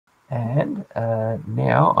And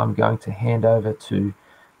now I'm going to hand over to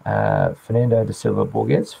Fernando de Silva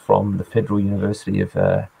Borges from the Federal University of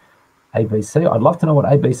ABC. I'd love to know what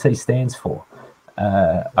ABC stands for.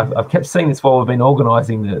 I've kept seeing this while we've been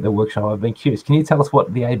organising the workshop. I've been curious. Can you tell us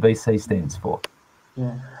what the ABC stands for?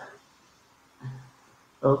 Yeah.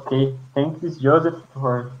 Okay. Thank you, Joseph,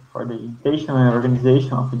 for the invitation and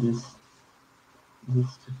organization of this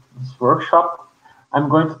workshop. I'm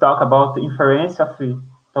going to talk about the inference of the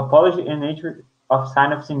topology and nature of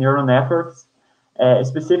synapse in neural networks.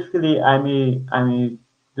 Specifically, I'm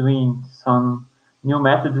doing some new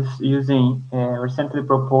methods using recently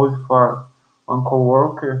proposed for one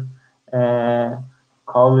coworker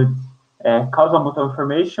called causal mutual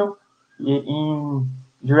information in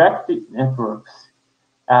direct networks.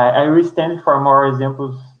 I will stand for more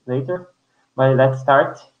examples later, but let's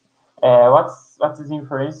start. What is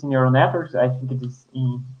inference in neural networks? I think it is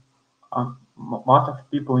most of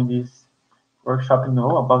people in this workshop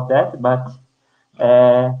know about that, but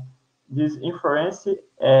this inference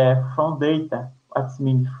from data. What's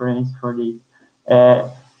mean inference for data?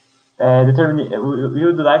 We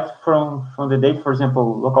would like from the data, for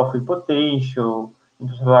example, local free potential,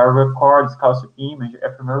 intracellular records, calcium image,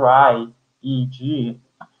 fMRI, EEG,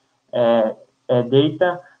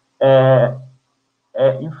 data,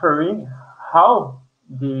 inferring how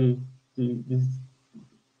this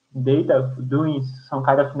data doing some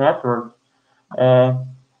kind of network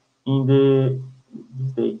in this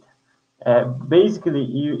data. Basically,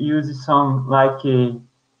 you use some like a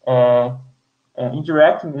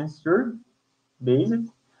indirect messenger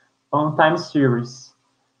based on time series.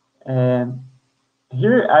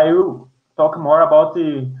 Here I will talk more about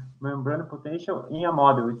the membrane potential in a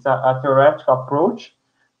model. It's a theoretical approach,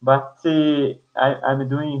 but I'm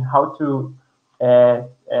doing how to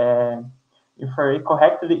infer it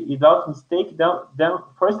correctly without mistake. Then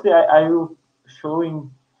firstly, I will showing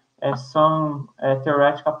some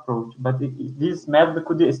theoretical approach, but this method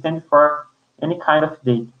could stand for any kind of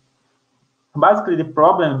data. Basically, the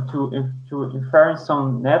problem to infer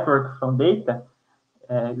some network from data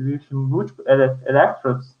with multiple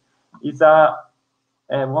electrodes is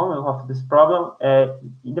one of this problem.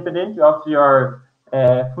 Independent of your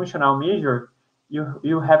functional measure,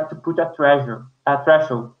 you have to put a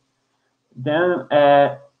threshold. Then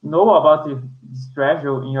know about this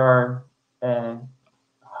threshold in your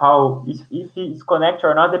how if it's connected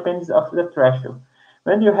or not depends of the threshold.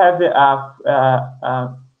 When you have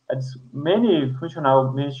many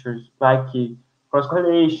functional measures like cross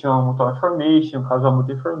correlation, mutual information, causal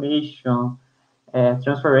mutual information,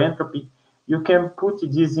 transfer entropy, you can put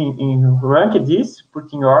this in rank this,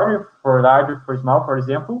 put in order for large, for small, for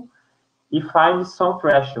example, if find some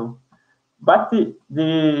threshold. But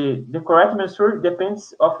the correct measure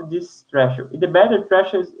depends of this threshold. The better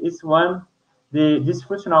threshold is one this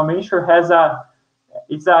functional measure has a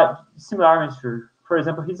similar measure. For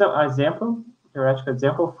example, here's an example, theoretical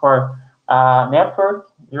example for a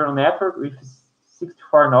neural network with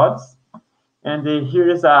 64 nodes, and here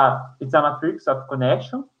is it's a matrix of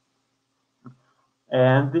connection,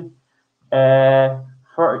 and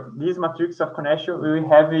for this matrix of connection we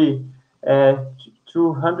have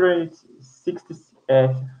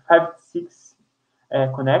 256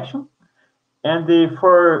 connection, and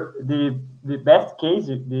for the best case,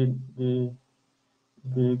 the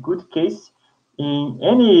good case in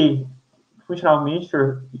any functional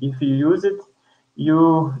measure, if you use it,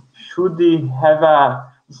 you should have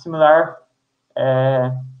a similar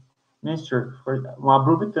measure for one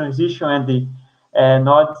abrupt transition, and the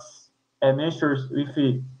nodes measures with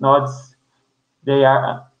nodes they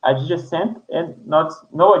are adjacent and nodes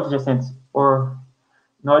no adjacent, or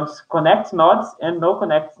nodes connect nodes and no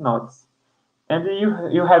connect nodes, and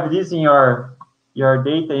you have this in your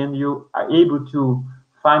data, and you are able to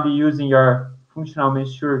find using your functional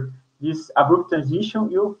measure this abrupt transition.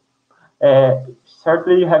 You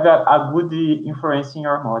certainly have a good inference in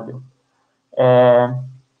your model.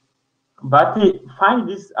 But find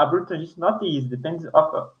this abrupt transition not easy. Depends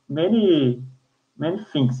on many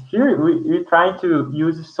things. Here we try to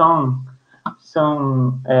use some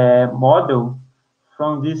model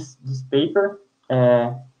from this paper.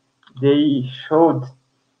 They showed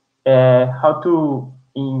how to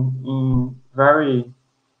in very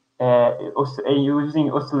using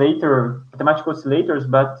mathematical oscillators,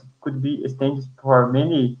 but could be extended for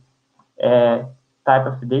many type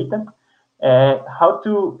of data. How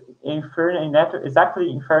to infer a network,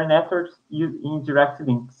 exactly infer networks in direct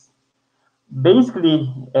links.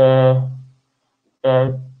 Basically, in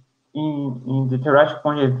the theoretical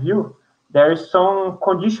point of view, there is some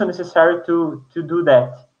condition necessary to do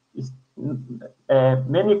that.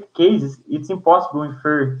 many cases, it's impossible to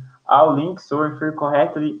infer all links or infer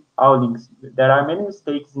correctly all links. There are many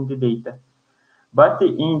mistakes in the data. But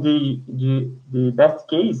in the best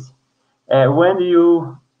case, when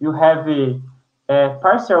you have a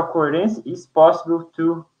partial coherence, it's possible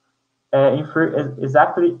to infer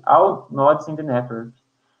exactly all nodes in the network.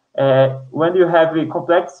 When you have a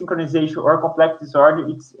complex synchronization or complex disorder,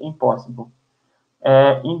 it's impossible.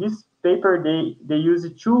 In this paper, they use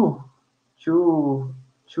two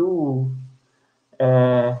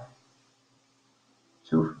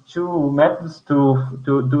methods to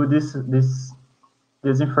do this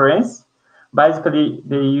inference. Basically,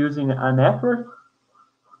 they using a network,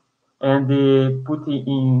 and they put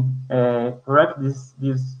in rank this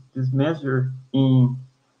measure in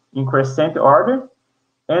crescent order,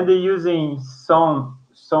 and they using some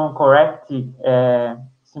correct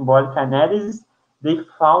symbolic analysis. They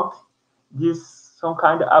found this some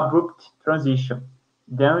kind of abrupt transition.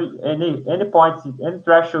 Then any point, any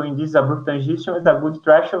threshold in this abrupt transition is a good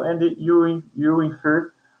threshold, and you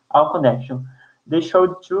infer all connection. They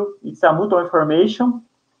showed too. It's a mutual information.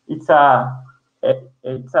 It's a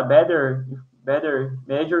better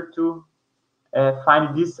measure to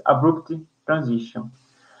find this abrupt transition.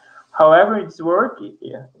 However, in this work,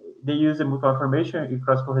 they use a mutual information in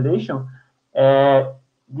cross correlation.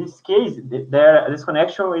 This case, this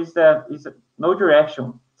connection is no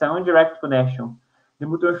direction. It's an indirect connection. The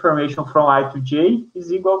mutual information from I to J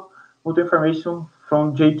is equal mutual information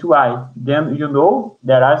from J to I. Then you know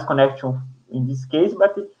there is connection in this case,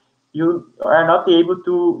 but you are not able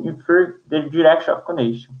to infer the direction of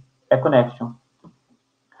connection.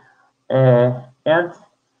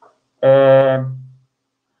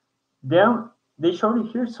 Then they showed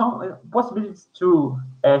here some possibilities to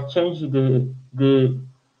change the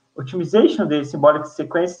optimization, the symbolic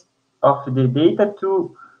sequence of the data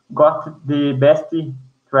to got the best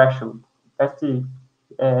threshold, best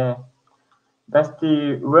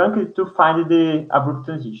rank to find the abrupt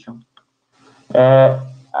transition.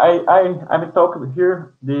 I'm talking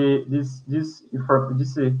here this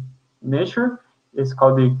measure is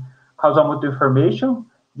called the causal mutual information.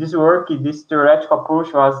 This work, this theoretical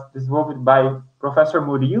approach was developed by Professor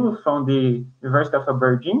Murillo from the University of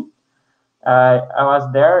Aberdeen. I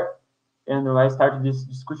was there, and I started this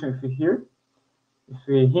discussion with him,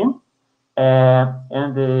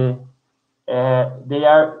 and they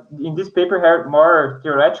are in this paper have more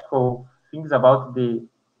theoretical things about this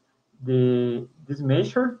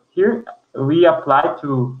measure. Here we apply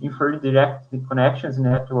to infer direct connections in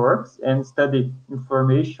networks and study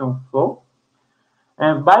information flow.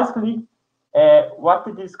 And basically, what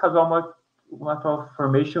this causal mutual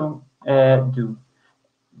information do?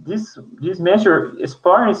 This measure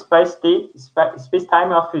explores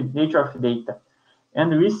space-time of the nature of data,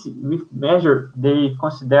 and with measure they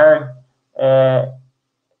consider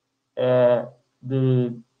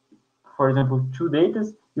for example, two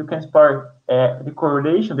data. You can explore the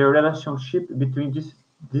correlation, the relationship between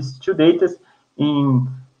these two data in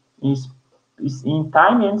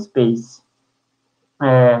time and space.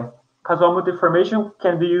 Causal mutual information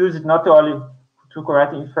can be used not only to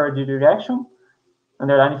correctly infer the direction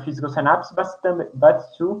underlying physical synapses, but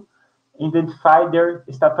to identify their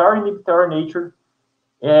statutory and inhibitory nature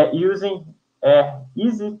using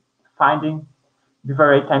easy finding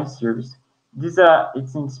bivariate time series. This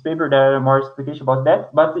it's in this paper there are more explication about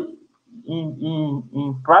that, but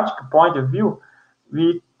in practical point of view,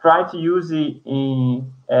 we try to use it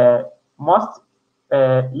in most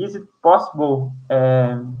easy possible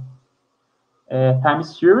time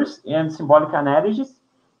series and symbolic analysis,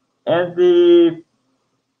 and the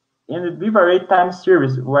bivariate time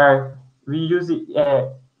series where we use it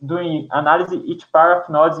doing analysis each pair of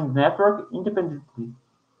nodes in the network independently.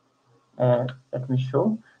 Let me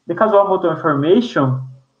show. The causal mutual information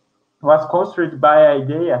was constructed by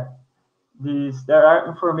idea. There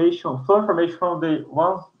are flow information from the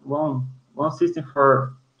one system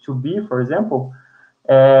to B, for example,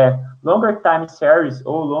 longer time series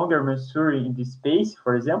or longer measuring in the space,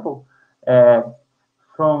 for example,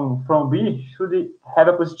 from B should have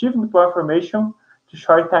a positive mutual information to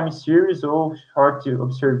short time series or short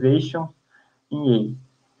observation in A.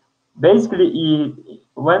 Basically,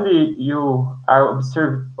 when you are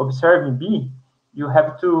observing B, you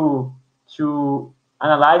have to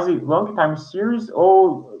analyze a long time series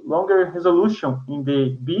or longer resolution in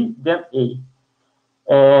the B than A.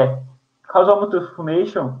 Causal mutual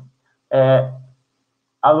information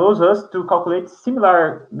allows us to calculate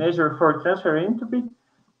similar measure for transfer entropy,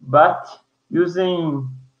 but using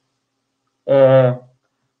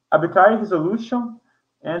arbitrary resolution,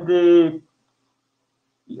 and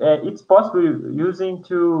it's possible using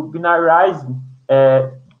to binarize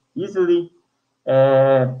easily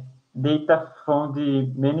data from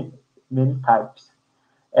the many types.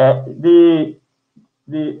 The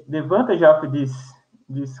advantage of this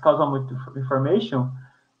causal information,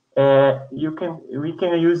 we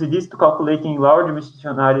can use this to calculating large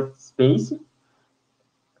dimensionality space,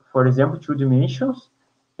 for example, 2 dimensions,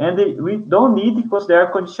 and we don't need to consider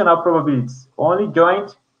conditional probabilities, only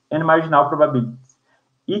joint and marginal probabilities.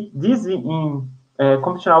 This in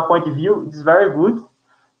computational point of view is very good,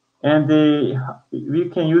 and we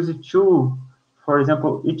can use it to, for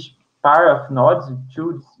example, each pair of nodes,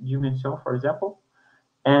 2 dimension, for example,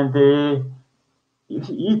 and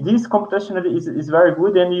this computationally is very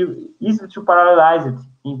good, and you easily to parallelize it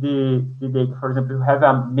in the data. For example, you have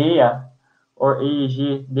a MEA or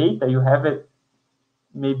AEG data, you have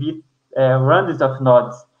maybe hundreds of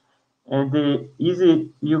nodes, and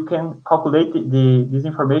easy you can calculate this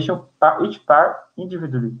information each pair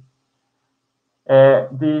individually.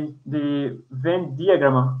 The Venn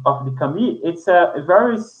diagram of the Camus, it's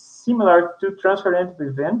very similar to transfer entropy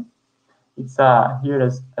Venn. It's here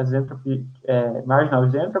as entropy,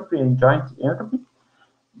 marginal entropy and joint entropy.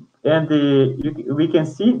 And we can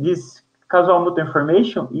see this causal mutual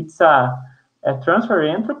information, it's a transfer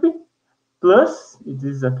entropy plus, it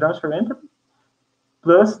is a transfer entropy,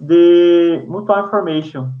 plus the mutual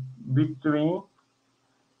information between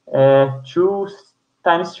 2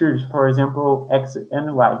 time series, for example, X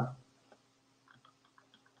and Y.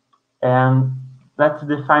 And let's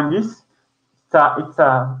define this. It's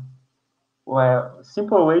a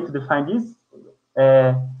simple way to define this.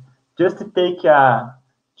 Just to take a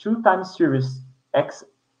 2 time series Xi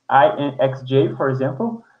and Xj, for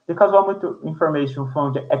example, the causal mutual information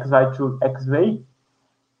from the Xi to Xj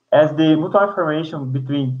as the mutual information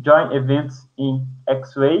between joint events in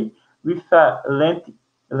Xy with length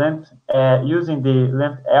using the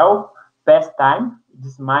length L past time.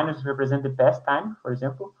 This minus represent the past time, for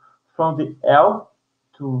example, from the L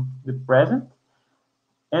to the present.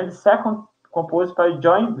 And the second composed by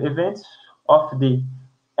joint events of the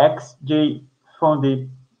Xj from the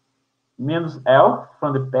minus L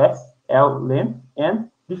from the past L length and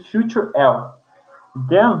the future L.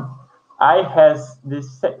 Then I has the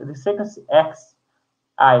sequence X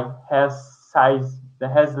I has size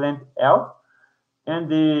that has length L, and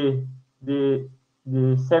the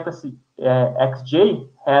sequence Xj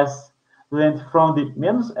has length from the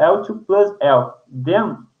minus L to plus L.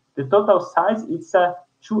 Then the total size is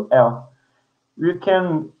 2L. We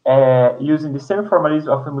can using the same formalism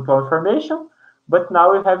of mutual information, but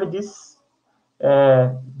now we have this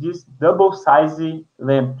double size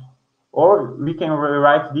length. Or we can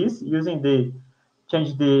rewrite this using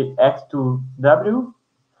change the X to W,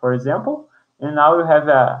 for example, and now we have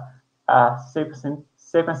a sequence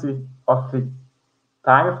of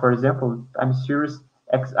time, for example, time series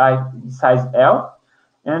Xi size L,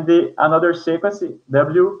 and another sequence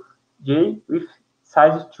Wj with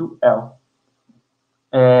size 2L.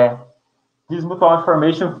 This mutual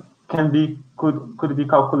information could be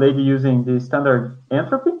calculated using the standard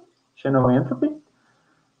entropy, channel entropy.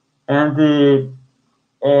 And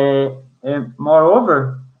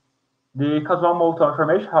moreover, the causal mutual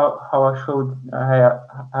information, how I showed,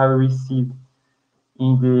 how we see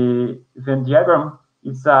in the Venn diagram,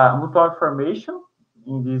 it's a mutual information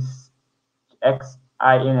in this Xi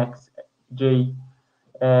and Xj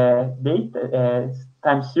data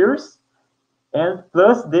time series, and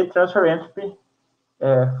plus the transfer entropy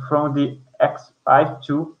from the X5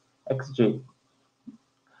 to Xj.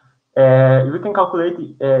 We can calculate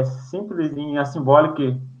simply in a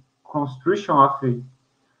symbolic construction of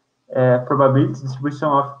probabilities, distribution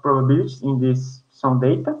of probabilities in this some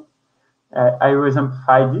data. I will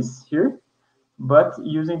exemplify this here, but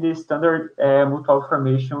using the standard mutual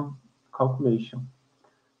information calculation.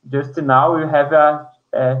 Just now we have a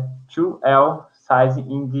 2L size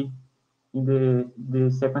in the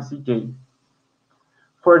sequence J.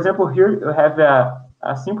 For example, here you have a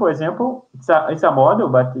simple example. It's a model,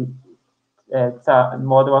 but it's a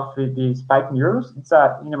model of the spike neurons. It's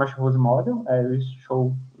a Inference model. I will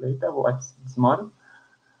show later what's this model.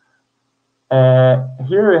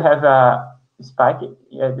 Here we have a spike.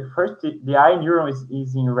 The I neuron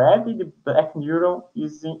is in red. The black neuron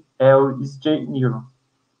is J neuron.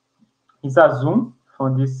 It's a zoom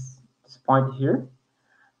from this point here.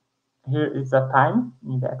 Here is a time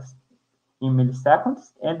index in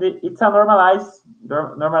milliseconds, and it's a normalized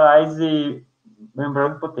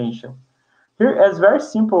membrane potential. Here it's very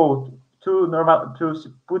simple to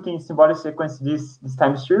put in symbolic sequence this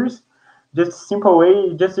time series. Just simple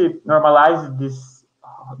way, just to normalize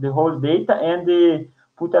the whole data and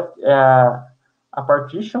put a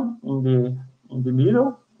partition in the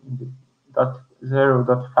middle, in the dot 0,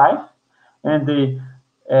 dot 5, and the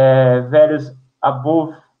values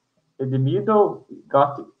above the middle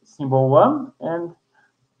got symbol 1, and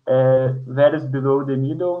values below the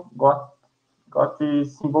middle got the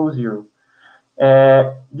symbol 0.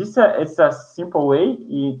 This it's a simple way.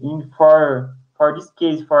 For this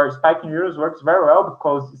case, for spike neurons works very well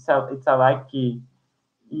because it's a like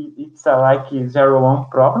 0-1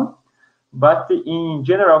 problem. But in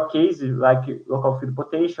general cases like local field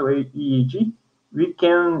potential, EEG, we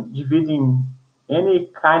can divide in any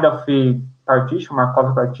kind of a partition,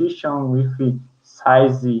 Markov partition with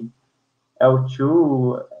size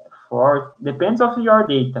L2, 4, depends of your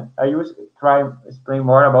data. I will try to explain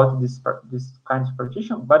more about this kind of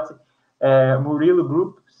partition, but Murillo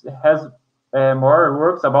group has more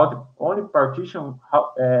works about only partition,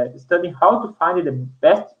 studying how to find the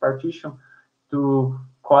best partition to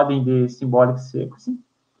coding the symbolic sequence.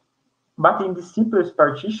 But in the simplest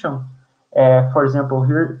partition, for example,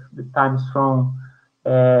 here the times from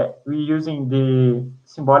we're using the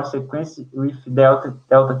symbolic sequence with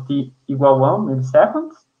delta t equal 1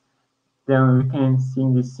 milliseconds. Then we can see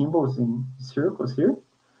the symbols in circles here.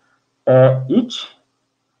 Each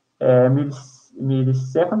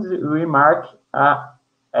milliseconds we mark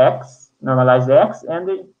x, normalize x, and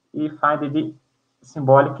we find the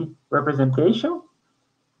symbolic representation.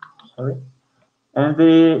 Sorry, and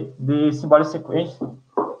the symbolic sequence,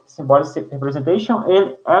 symbolic representation,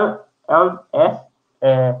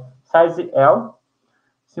 size L,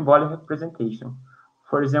 symbolic representation.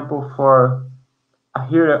 For example, for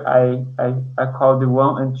here I call the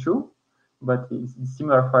 1 and 2, but it's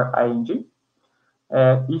similar for ing.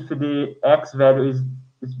 If the x value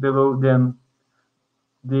is below the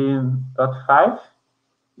dot 5,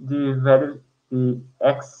 the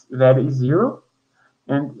x value is 0,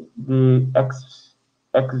 and the x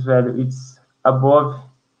value is above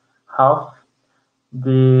half,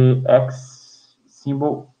 the x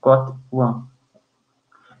symbol got 1.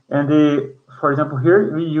 And for example,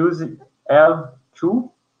 here we use L2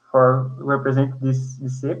 for represent this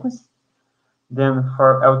sequence. Then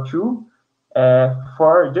for L2,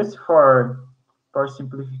 for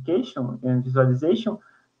simplification and visualization,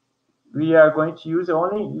 we are going to use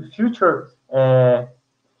only future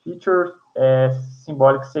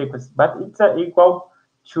symbolic sequence, but it's equal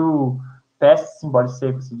to past symbolic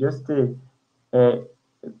sequence. Just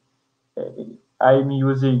I'm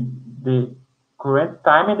using the current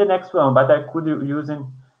time and the next one, but I could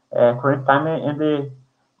using current time and the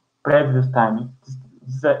previous time.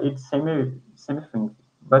 It's same thing,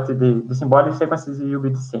 but the symbolic sequences will be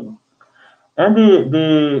the same. And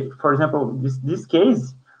for example, this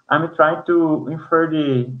case, I'm trying to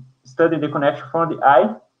study the connection from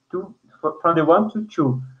the 1 to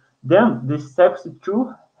 2. Then the sequence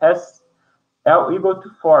 2 has L equal to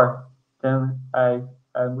 4. Then I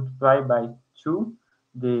multiply by 2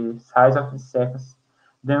 the size of the sequence.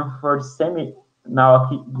 Then for the same, now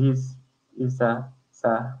this is a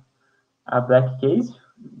black case,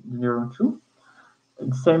 neuron 2.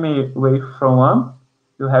 The same way from 1,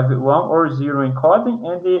 you have 1 or 0 encoding,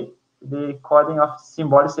 and the coding of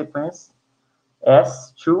symbolic sequence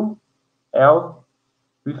S2L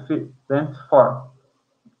with length 4.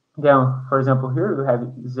 Then, for example, here you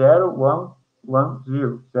have 0, 1, 1,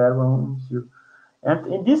 0, 0, 1, 0. And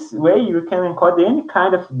in this way, you can encode any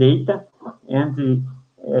kind of data, and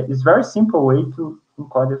it's very simple way to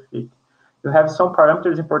encode the data. You have some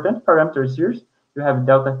parameters, important parameters here. You have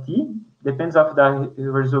delta t, depends of the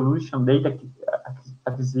resolution, data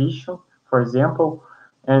acquisition, for example,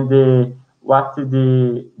 and what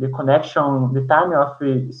the connection, the time of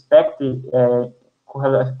the expected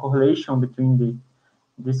correlation between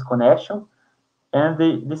this connection, and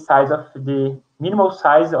the size of the minimal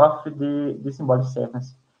size of the symbolic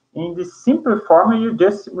sequence. In the simple form, you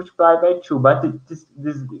just multiply by 2, but this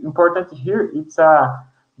important here, it's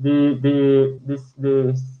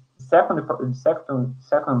the second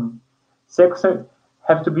sequence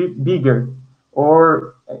have to be bigger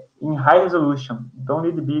or in high resolution. Don't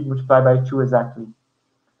need to be multiplied by 2 exactly.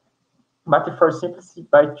 But for simplicity,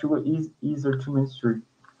 by 2 is easier to measure.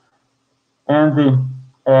 And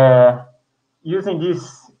using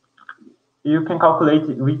this, we can calculate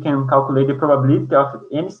the probability of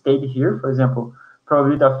any state here. For example,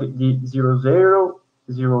 probability of the 0, 0,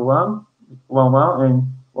 0, 1, 1, 1,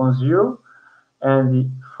 and 1, 0.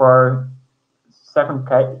 And for second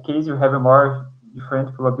case, you have a more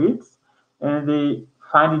different probabilities. And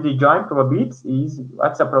finding the joint probabilities is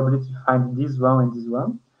what's the probability to find this one and this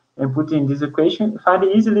one, and put in this equation, find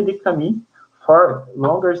easily the Camille for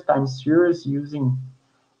longer time series using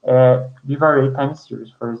bivariate time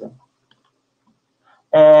series, for example.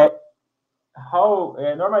 How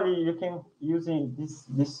normally you can using this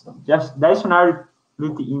just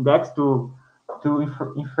dimensionality index to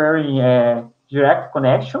inferring direct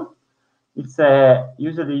connection. It's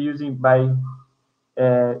usually using by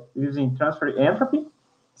using transfer entropy.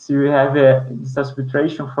 So you have this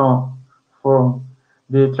substitution from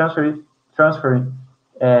the transferring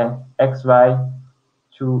xy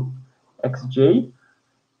to xj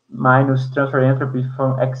minus transfer entropy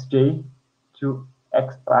from xj to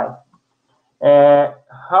xy.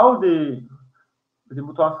 How the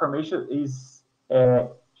mutual information is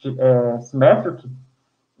symmetric,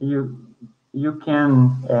 you can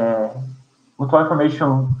mutual information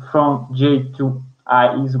from j to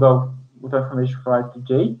I is equal mutual information from I to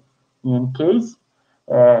j in any case.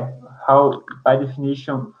 How by this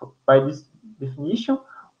definition,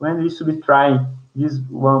 when we should try this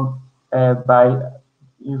one by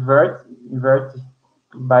invert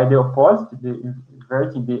by the opposite,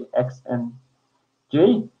 inverting the x and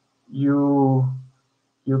j, you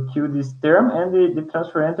kill this term, and the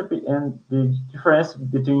transfer entropy and the difference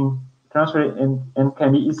between transfer and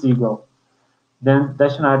Kami is equal. Then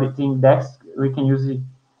dimensionality index, we can use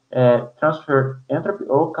transfer entropy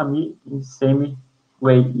or Kami in the same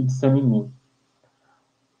way, in the same mean.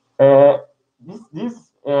 This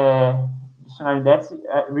dimensional index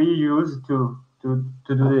we use to do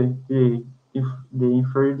the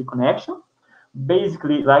infer the connection.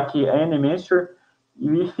 Basically, like any measure,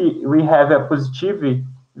 if we have a positive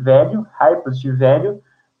value, high positive value,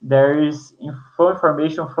 there is flow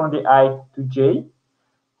information from the I to J.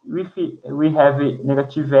 If we have a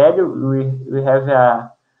negative value, we have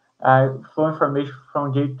a flow information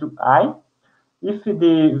from J to I. If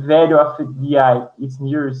the value of the I is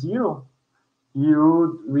near zero,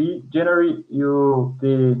 we generate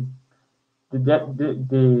the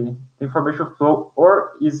information flow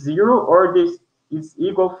or is zero or this is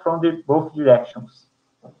equal from the both directions.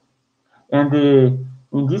 And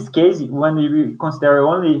in this case, when we consider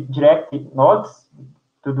only direct nodes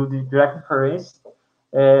to do the direct inference,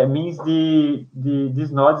 means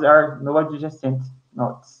these nodes are node adjacent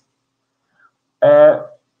nodes. A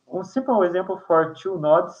simple example for two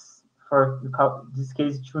nodes, for this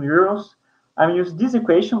case, two neurons, I'm using this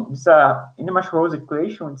equation. It's a Inman-Rose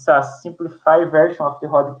equation. It's a simplified version of the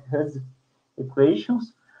Hodge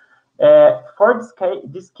equations. For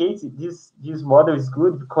this case, this model is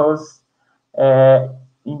good because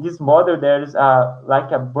in this model there is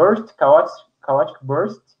like a burst, chaotic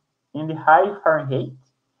burst in the high Fahrenheit,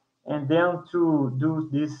 and then to do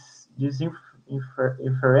this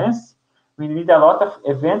inference, we need a lot of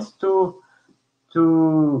events to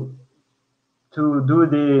do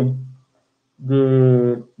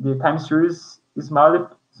the time series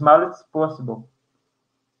smallest possible.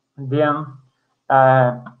 Then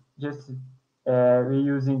just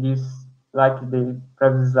reusing this like the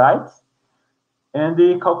previous slides, and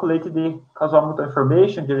they calculated the causal mutual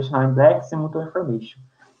information, directional index, and mutual information.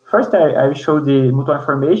 First, I show the mutual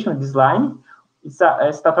information. This line, it's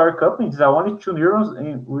a statutory coupling. It's only two neurons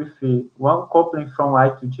with one coupling from I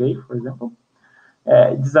to J, for example.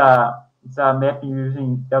 It's a mapping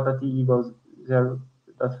using delta t equals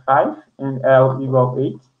 0.5 and L equal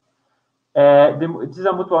 8. This is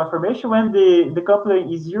a mutual information. When the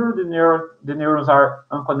coupling is zero, the neurons are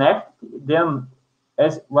unconnected. Then,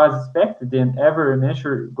 as was expected, then every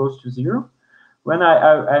measure goes to zero. When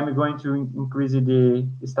I'm going to increase the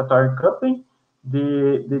statutory coupling,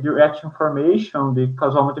 the direction information, the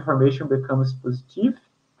causal mutual information becomes positive.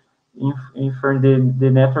 The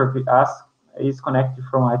network is connected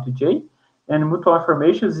from I to J, and mutual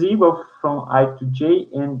information is equal from I to J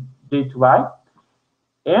and J to I,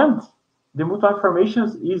 and the mutual information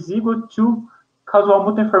is equal to causal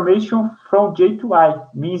mutual information from J to I.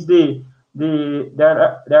 Means there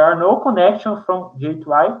are no connections from J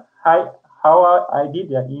to I. How I did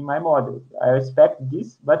that in my model. I expect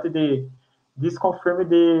this, but this confirmed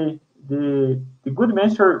the good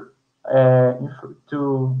measure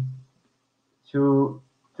to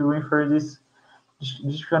infer this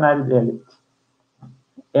distributionary element.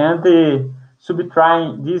 And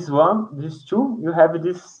subtracting these two, you have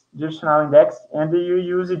this directional index, and you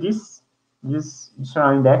use this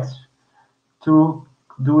directional index to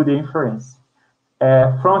do the inference.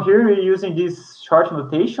 From here, we're using this short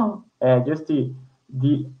notation, just the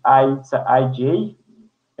it's ij.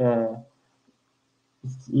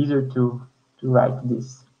 It's easier to write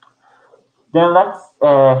this. Then let's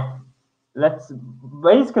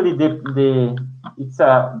basically it's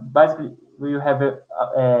basically you have a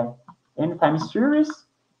n time series,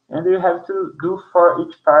 and you have to do for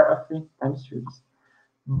each part of the time series.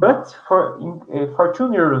 But for two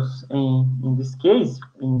neurons in this case,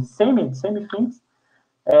 in the same things,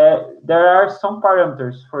 there are some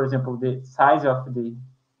parameters. For example, the size of the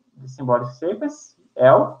symbolic sequence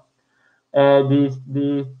L,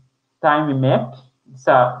 the time map. It's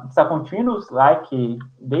a continuous like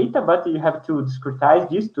data, but you have to discretize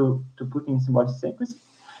this to put in symbolic sequence.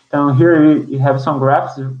 So here you have some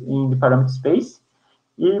graphs in the parameter space.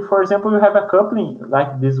 If, for example, you have a coupling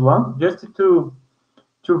like this one, just to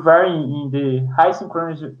vary in the high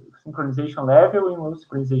synchronization level, in low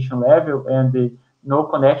synchronization level, and the no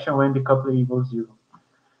connection when the coupling equals zero.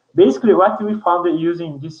 Basically, what we found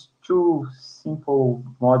using these two simple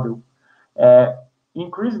model,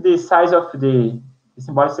 increase the size of the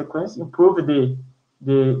symbolic sequence, improve the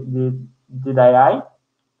DI.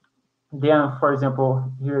 Then, for example,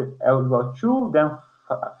 here L equal 2, then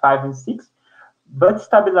 5 and 6, but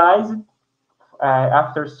stabilize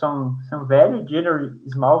after some value, generally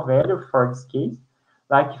small value for this case,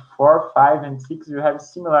 like 4, 5, and 6, you have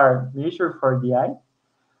similar measure for DI.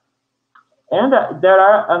 And there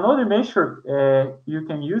are another measure you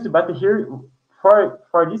can use, but here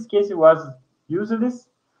for this case it was useless.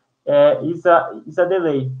 Is a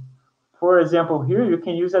delay. For example, here you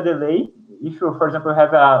can use a delay if you, for example,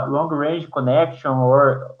 have a long range connection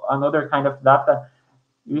or another kind of data.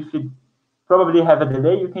 If it probably have a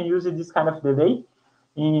delay, you can use this kind of delay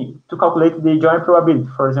to calculate the joint probability.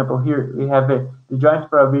 For example, here we have the joint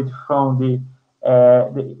probability from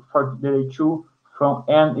for delay 2 from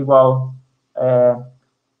n equal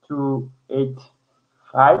to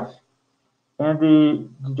 8.5, and the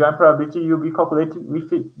joint probability will be calculated with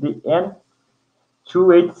the n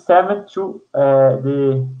 287 to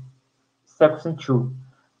the section 2.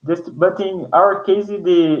 But in our case,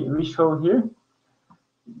 we show here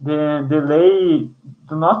the delay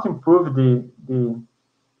do not improve the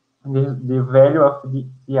value of the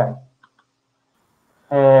DI.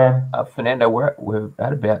 Fernando, we're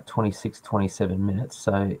at about 26, 27 minutes.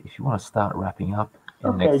 So if you want to start wrapping up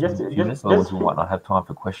in the next few minutes, otherwise we might not have time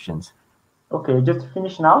for questions. Okay, just to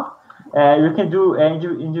finish now. You can do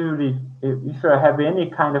individually if you have any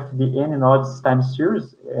kind of the n nodes time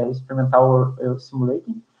series, experimental or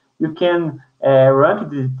simulating. You can rank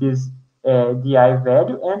this DI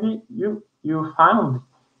value, and you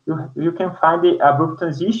can find the abrupt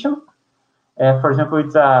transition. For example,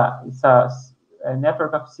 it's a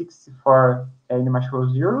network of 64 animal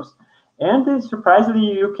zeros, and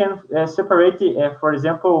surprisingly, you can separate, for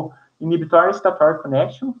example, inhibitory statory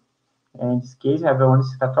connection. In this case, you have only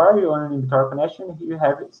statory or inhibitory connection. Here you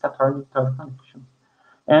have statory inhibitory connection,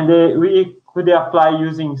 and we could apply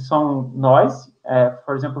using some noise.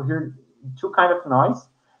 For example, here two kind of noise.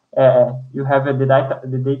 You have the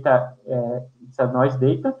data. It's a noise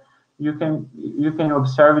data. You can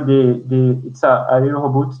observe it's a little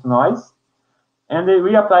robust noise, and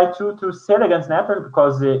we apply to Seligman's network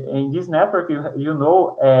because in this network you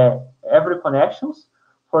know every connections.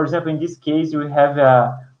 For example, in this case, we have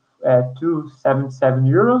 277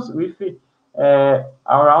 euros with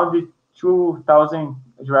around 2,000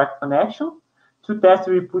 direct connection. To test,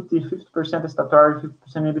 we put the 50% statory,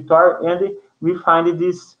 50% inhibitory, and we find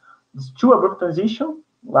this two abrupt transition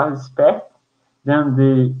was expect. Then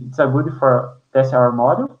it's a good for test our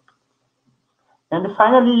model. And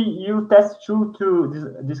finally, you test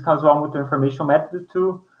this causal multi-information method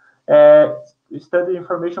to study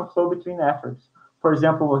information flow between networks. For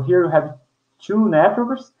example, here you have two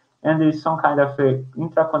networks, and there is some kind of a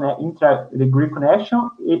intra-degree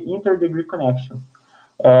connection, inter-degree connection.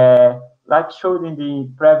 Like showed in the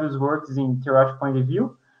previous works in theoretical point of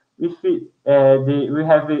view, if we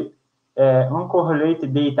have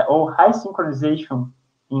uncorrelated data or high synchronization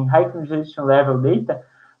in high synchronization level data,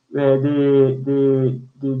 the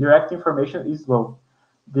direct information is low.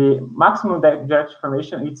 The maximum direct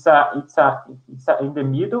information it's in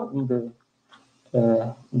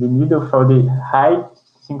the middle for the high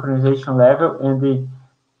synchronization level and the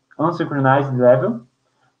unsynchronized level.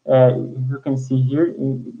 You can see here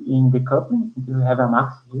in the coupling, you have a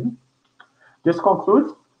max here. Just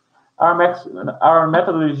conclude, our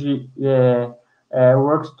methodology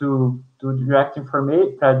works to direct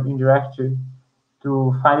information, indirect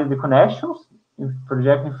to find the connections in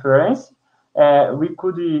project inference. We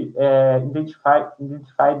could identify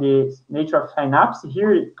the nature of synapse.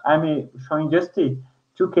 Here, I'm showing just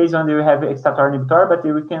two cases when we have statory inhibitor, but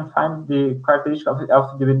we can find the characteristic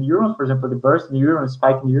of the neurons, for example, the burst neurons,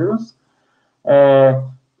 spike neurons.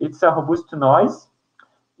 It's a robust noise.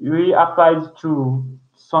 We applied to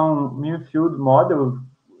some mean field model,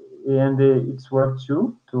 and it's worked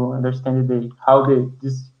too to understand how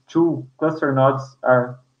these two cluster nodes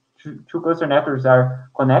are two cluster networks are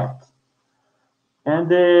connected. And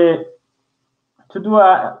to do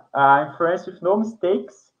a inference with no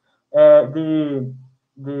mistakes, the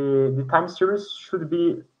time series should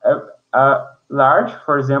be large.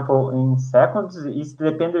 For example, in seconds, it's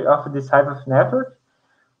dependent of the size of network.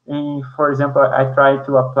 And for example, I try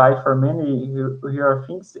to apply for many here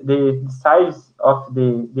things. The size of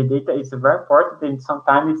the data is very important, and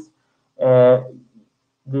sometimes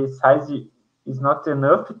the size is not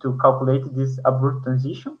enough to calculate this abrupt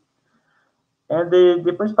transition. And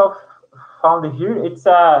the principle found here, it's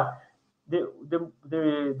the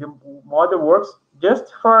model works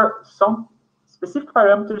just for some specific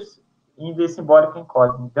parameters in the symbolic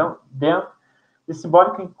encoding. Then the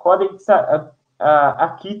symbolic encoding is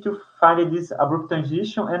a key to find this abrupt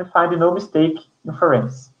transition and find no mistake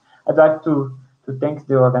inference. I'd like to thank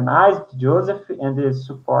the organizer, Joseph, and the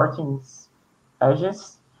supporting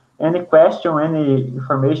agents. Any question, any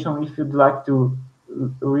information, if you'd like to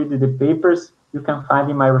read the papers, you can find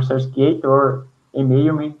in my ResearchGate or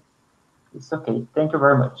email me. It's okay. Thank you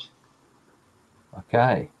very much.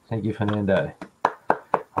 Okay. Thank you, Fernando.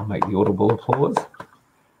 I'll make the audible applause.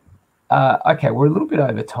 Okay, we're a little bit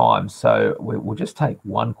over time, so we'll just take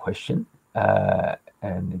one question,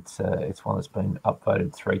 and it's one that's been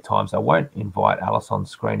upvoted 3 times. I won't invite Alice on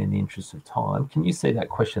screen in the interest of time. Can you see that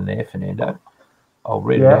question there, Fernando? I'll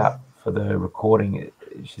read it out for the recording.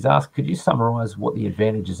 She's asked, could you summarize what the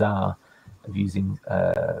advantages are of using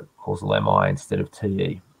causal MI instead of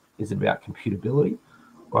TE? Is it about computability,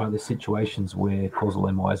 or are there situations where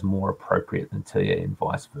causal MI is more appropriate than TE and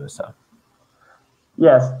vice versa?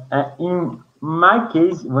 Yes, in my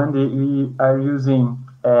case, when we are using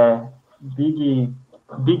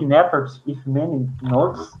big networks with many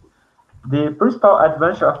nodes, the principal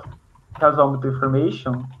advantage of causal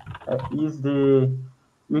multi-information is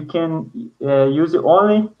we can use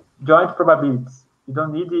only joint probabilities. You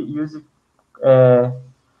don't need to use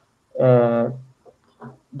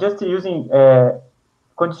just using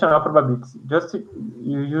conditional probabilities. Just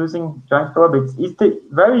using joint probabilities. It's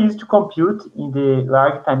very easy to compute in the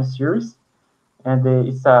large time series, and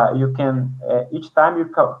it's you can each time you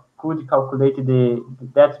could calculate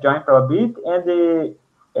that joint probability, and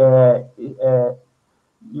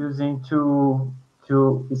using to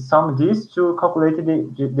sum this to calculate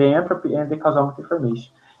the entropy and the causal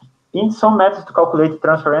information. In some methods to calculate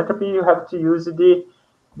transfer entropy, you have to use the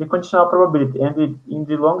conditional probability, and in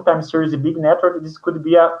the long time series, the big network, this could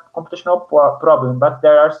be a computational problem. But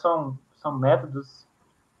there are some methods.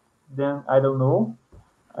 Then I don't know.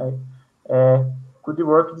 Could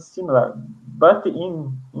work similar, but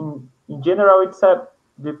in general, it's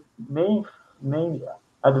the main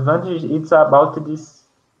advantage. It's about this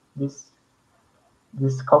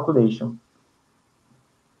calculation.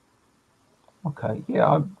 Okay,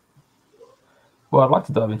 yeah. Well, I'd like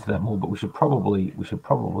to dive into that more, but we should probably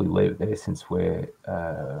leave it there since we're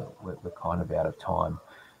kind of out of time.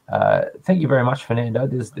 Thank you very much, Fernando.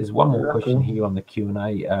 There's one more question here on the Q&A.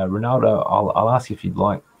 Ronaldo, I'll ask you if you'd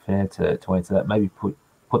like Fernando to answer that. Maybe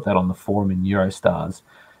put that on the forum in Eurostars,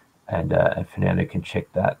 and Fernando can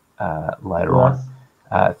check that later on.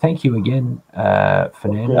 Thank you again,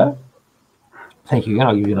 Fernando. Okay. Thank you again.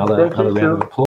 I'll give you another round of applause.